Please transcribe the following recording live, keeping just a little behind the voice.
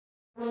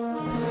Nelson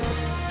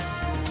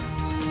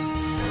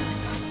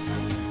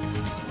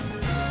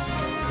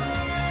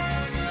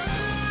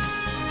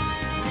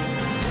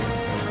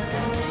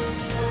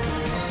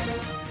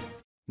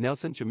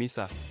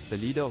Chamisa, the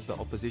leader of the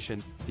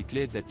opposition,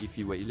 declared that if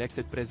he were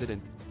elected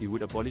president, he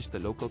would abolish the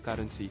local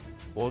currency,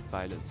 halt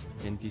violence,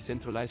 and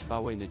decentralize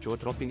power in a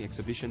jaw-dropping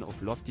exhibition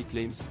of lofty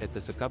claims at the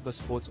Sakubva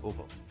Sports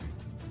Oval.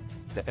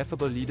 The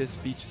affable leader's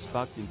speech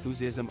sparked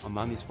enthusiasm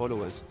among his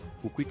followers,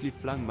 who quickly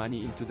flung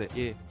money into the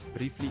air,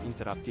 briefly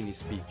interrupting his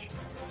speech.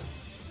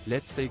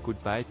 "Let's say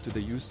goodbye to the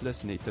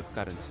useless native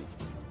currency,"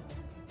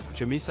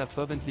 Chamisa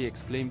fervently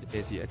exclaimed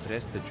as he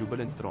addressed the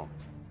jubilant throng.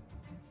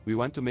 "We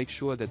want to make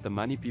sure that the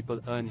money people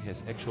earn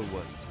has actual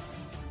worth.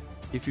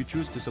 If you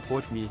choose to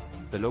support me,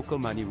 the local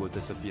money will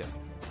disappear."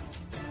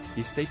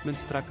 His statement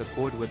struck a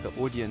chord with the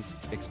audience,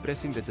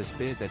 expressing the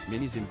despair that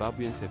many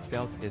Zimbabweans have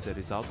felt as a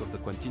result of the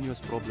continuous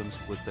problems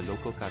with the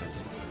local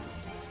currency.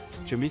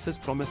 Chamisa's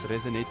promise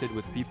resonated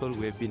with people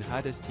who have been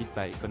hardest hit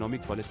by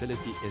economic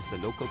volatility as the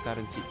local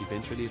currency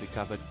eventually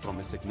recovered from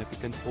a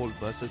significant fall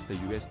versus the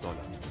US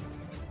dollar.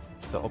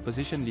 The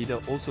opposition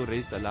leader also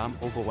raised alarm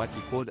over what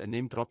he called a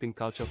name-dropping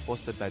culture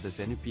fostered by the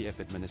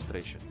ZANU-PF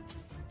administration.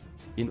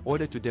 In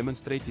order to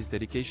demonstrate his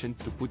dedication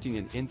to putting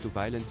an end to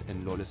violence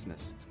and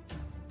lawlessness,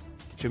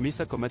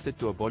 Chamisa committed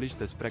to abolish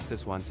this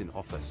practice once in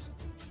office.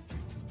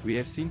 "We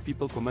have seen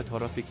people commit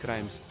horrific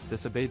crimes,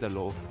 disobey the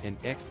law, and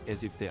act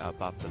as if they are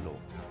above the law,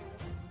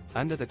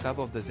 under the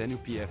cover of the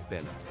ZANU-PF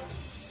banner.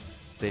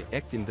 They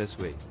act in this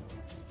way.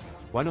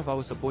 One of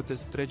our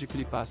supporters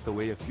tragically passed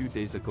away a few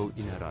days ago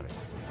in Harare.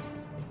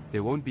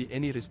 There won't be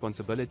any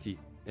responsibility,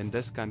 and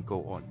this can't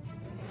go on.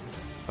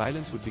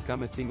 Violence would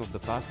become a thing of the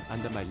past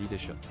under my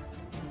leadership,"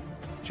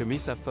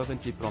 Chamisa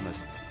fervently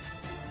promised.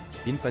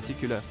 In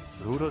particular,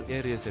 rural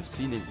areas have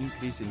seen an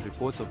increase in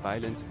reports of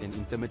violence and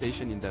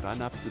intimidation in the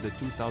run-up to the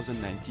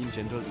 2019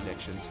 general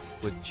elections,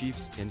 with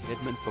chiefs and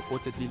headmen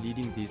purportedly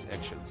leading these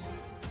actions.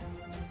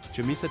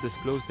 Chamisa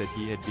disclosed that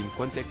he had been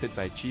contacted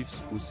by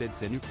chiefs who said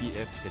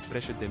ZANU-PF had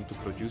pressured them to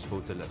produce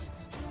voter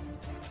lists.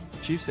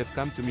 "Chiefs have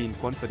come to me in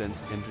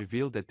confidence and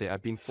revealed that they are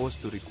being forced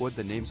to record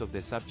the names of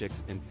their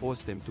subjects and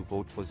force them to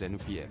vote for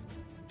ZANU-PF.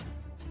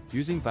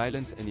 Using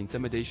violence and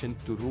intimidation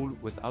to rule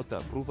without the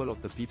approval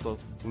of the people,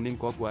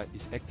 Umningogwa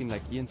is acting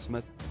like Ian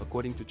Smith,"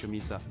 according to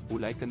Chamisa, who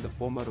likened the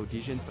former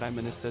Rhodesian Prime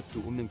Minister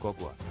to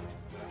Umningogwa.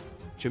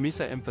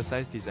 Chamisa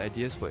emphasized his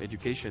ideas for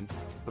education,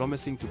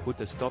 promising to put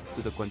a stop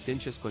to the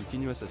contentious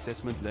continuous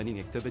assessment learning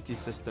activity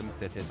system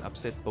that has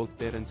upset both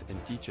parents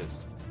and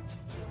teachers,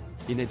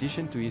 in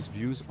addition to his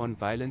views on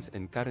violence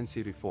and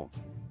currency reform.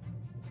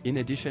 In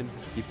addition,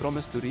 he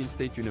promised to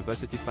reinstate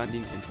university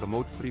funding and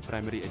promote free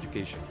primary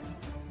education.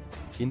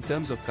 In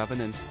terms of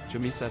governance,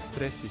 Chamisa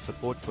stressed his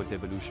support for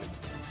devolution,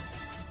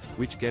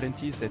 which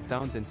guarantees that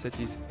towns and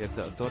cities have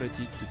the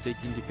authority to take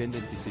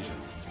independent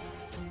decisions.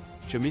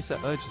 Chamisa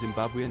urged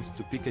Zimbabweans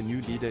to pick a new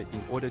leader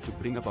in order to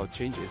bring about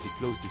change as he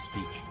closed his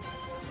speech.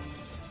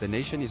 "The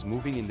nation is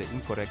moving in the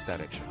incorrect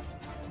direction.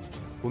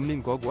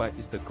 Umningogwa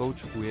is the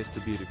coach who has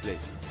to be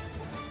replaced.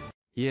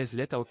 He has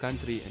let our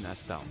country and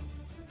us down."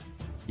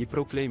 He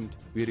proclaimed,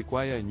 "We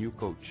require a new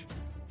coach."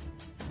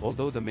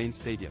 Although the main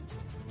stadium,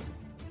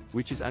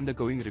 which is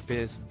undergoing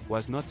repairs,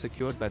 was not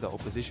secured by the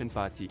opposition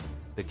party,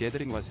 the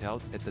gathering was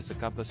held at the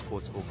Sakubva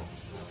Sports Oval.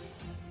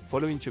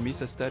 Following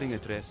Chamisa's stirring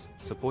address,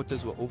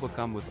 supporters were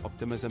overcome with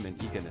optimism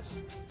and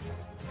eagerness,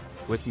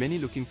 with many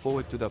looking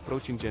forward to the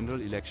approaching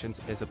general elections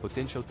as a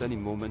potential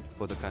turning moment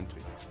for the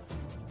country.